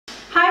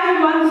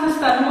everyone, this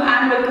is Tanu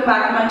and welcome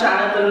back to my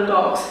channel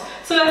Tanutalks.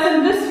 So guys,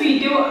 in this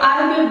video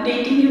I'll be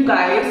updating you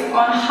guys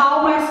on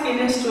how my skin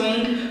is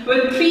doing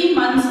with 3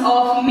 months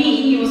of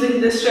me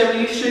using this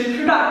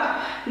revolutionary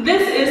product.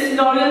 This is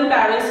L'Oreal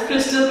Paris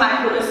Crystal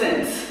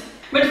Microessense.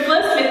 But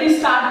first let me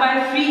start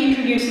by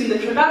reintroducing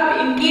the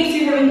product in case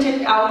you haven't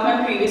checked out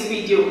my previous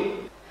video.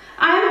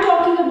 I am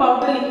talking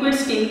about the liquid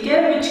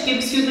skincare which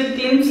gives you the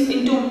glimpse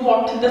into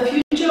what the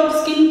future of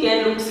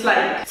skincare looks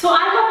like. So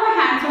I got my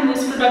hands on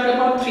this product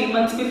about 3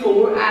 months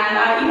before and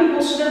I even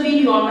posted a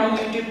video on my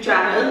YouTube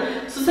channel.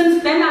 So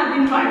since then I've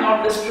been trying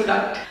out this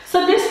product.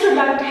 So this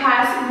product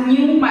has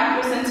new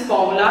Microessense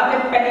formula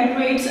that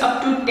penetrates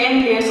up to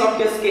 10 layers of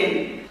your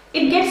skin.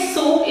 It gets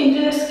soaked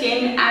into the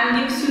skin and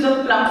gives you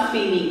the plump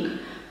feeling.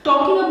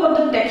 Talking about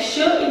the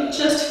texture, it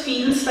just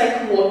feels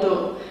like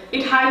water.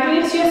 It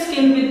hydrates your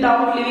skin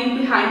without leaving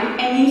behind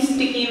any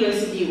sticky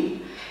residue.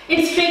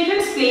 Its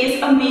fragrance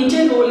plays a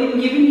major role in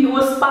giving you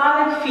a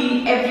spa-like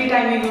feel every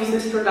time you use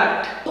this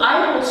product.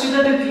 I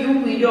posted a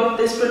review video of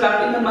this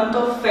product in the month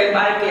of Feb,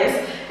 I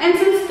guess, and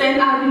since then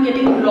I've been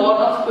getting a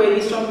lot of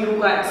queries from you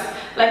guys,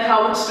 like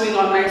how it's doing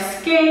on my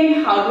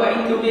skin, how do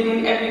I include it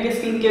in everyday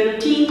skincare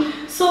routine.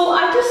 So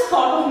I just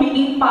thought of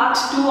making part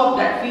 2 of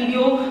that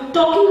video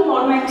talking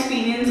about my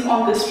experience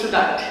on this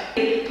product.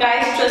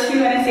 Guys, trust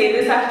me when I say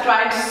this, I've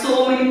tried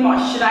so many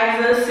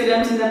moisturizers,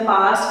 serums in the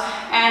past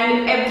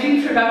and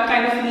every product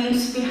kind of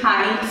leaves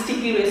behind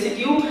sticky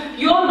residue.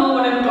 You all know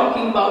what I'm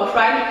talking about,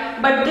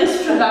 right? But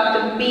this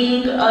product,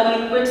 being a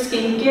liquid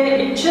skincare,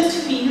 it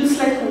just feels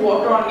like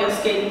water on your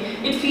skin.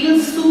 It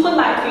feels super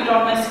lightweight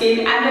on my skin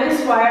and that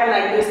is why I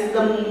like this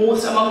the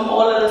most among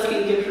all other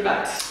skincare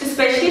products.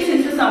 Especially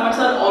since the summers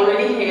are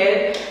already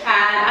here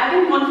and I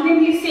can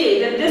confidently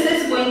say that this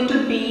is going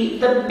to be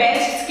the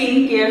best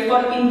skincare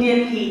for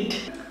Indian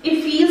heat.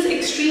 It feels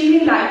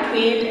extremely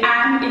lightweight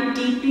and it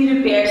deeply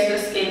repairs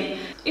the skin.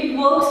 It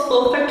works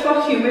perfect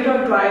for humid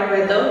or dry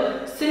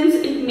weather since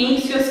it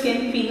makes your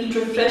skin feel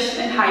refreshed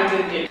and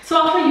hydrated.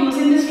 So after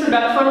using this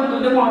product for a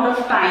good amount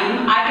of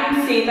time, I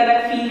can say that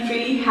I feel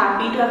really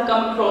happy to have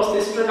come across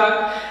this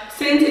product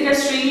since it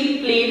has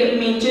really played a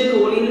major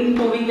role in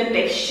improving the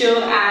texture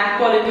and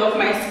quality of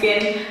my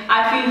skin. I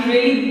feel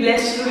really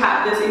blessed to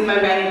have this in my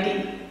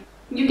vanity.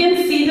 You can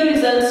see the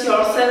results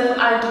yourself.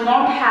 I do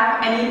not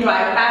have any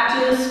dry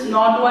patches,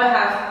 nor do I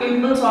have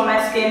pimples on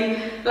my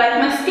skin. Like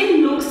my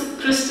skin looks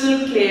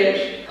crystal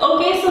clear.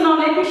 Okay, so now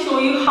let me show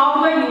you how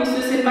do I use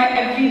this in my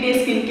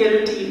everyday skincare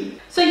routine.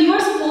 So you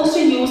are supposed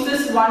to use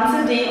this once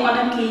a day on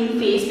a clean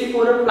face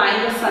before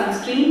applying a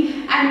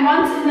sunscreen and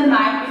once in the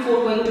night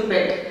before going to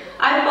bed.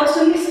 I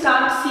personally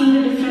start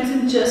seeing the difference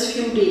in just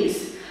few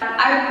days.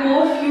 I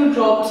pour a few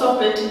drops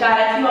of it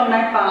directly on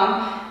my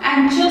palm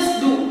and just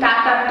do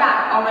tap tap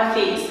tap on my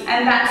face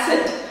and that's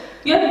it.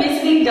 You're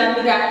basically done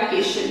with the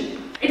application.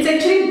 It's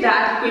actually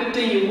that quick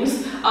to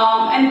use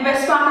and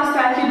best part is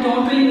that you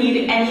don't really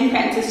need any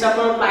fancy stuff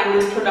for applying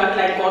this product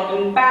like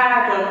cotton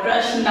pad or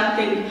brush,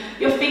 nothing.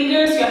 Your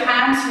fingers, your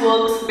hands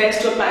works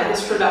best to apply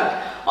this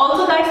product.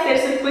 Also guys,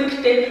 there's a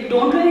quick tip,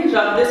 don't really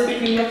rub this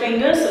between your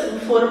fingers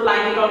before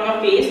applying it on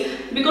your face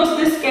because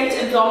this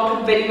gets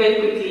absorbed very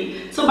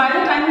quickly. So by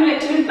the time you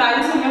actually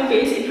apply this on your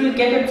face, it will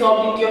get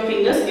absorbed into your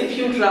fingers if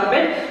you rub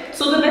it.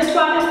 So the best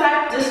part is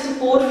that just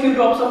pour a few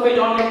drops of it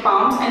on your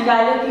palms and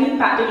directly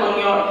pat it on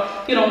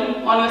your,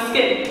 on your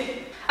skin.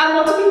 I've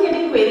also been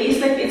getting queries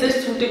like is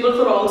it suitable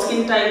for all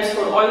skin types,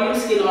 for oily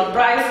skin or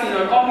dry skin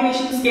or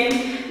combination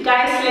skin.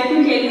 Guys, let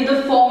me tell you,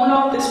 the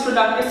formula of this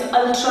product is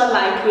ultra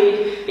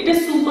lightweight. It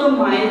is super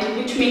mild,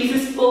 which makes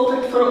this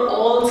perfect for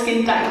all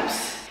skin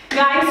types.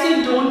 Guys,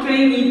 you don't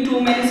really need too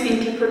many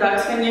skincare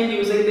products when you're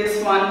using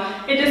this one.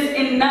 It is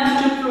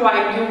enough to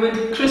provide you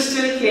with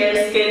crystal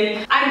clear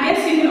skin. I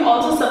guess you can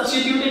also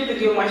substitute it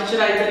with your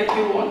moisturizer if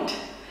you want.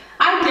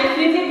 I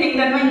definitely think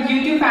that my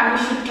YouTube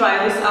family should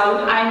try this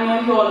out. I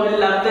know you all will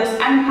love this.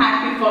 I'm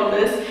happy for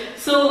this.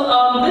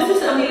 So this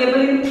is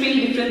available in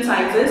 3 different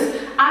sizes.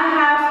 I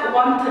have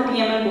 130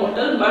 ml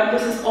bottle, but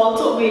this is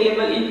also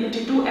available in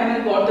 52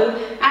 ml bottle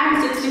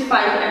and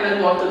 65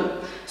 ml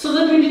bottle. So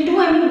the 22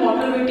 ml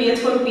bottle retails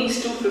for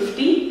Rs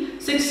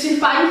 250,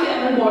 65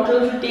 ml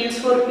bottle retails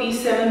for Rs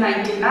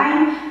 799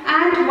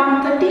 and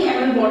 130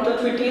 ml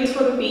bottle retails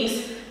for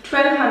Rs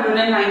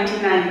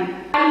 1299.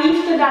 I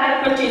leave the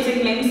direct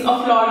purchasing links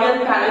of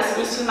L'Oreal Paris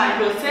Crystal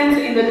Microessense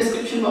in the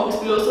description box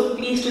below, so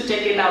please do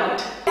check it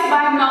out.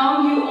 By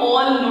now you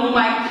all know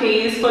my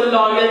craze for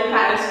L'Oreal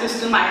Paris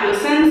Crystal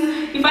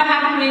Microessense. If I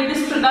had to rate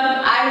this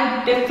product, I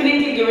would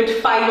definitely give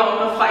it 5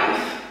 out of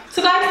 5.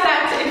 So guys,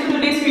 that's it for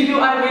today's video.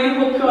 I really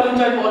hope you all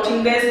enjoyed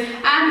watching this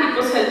and it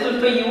was helpful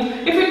for you.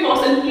 If it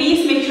was, then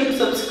please make sure to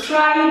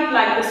subscribe,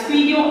 like this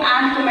video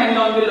and comment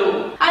down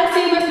below. I'll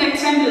see you guys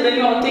next time. Till then,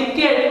 you all take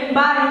care.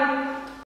 Bye.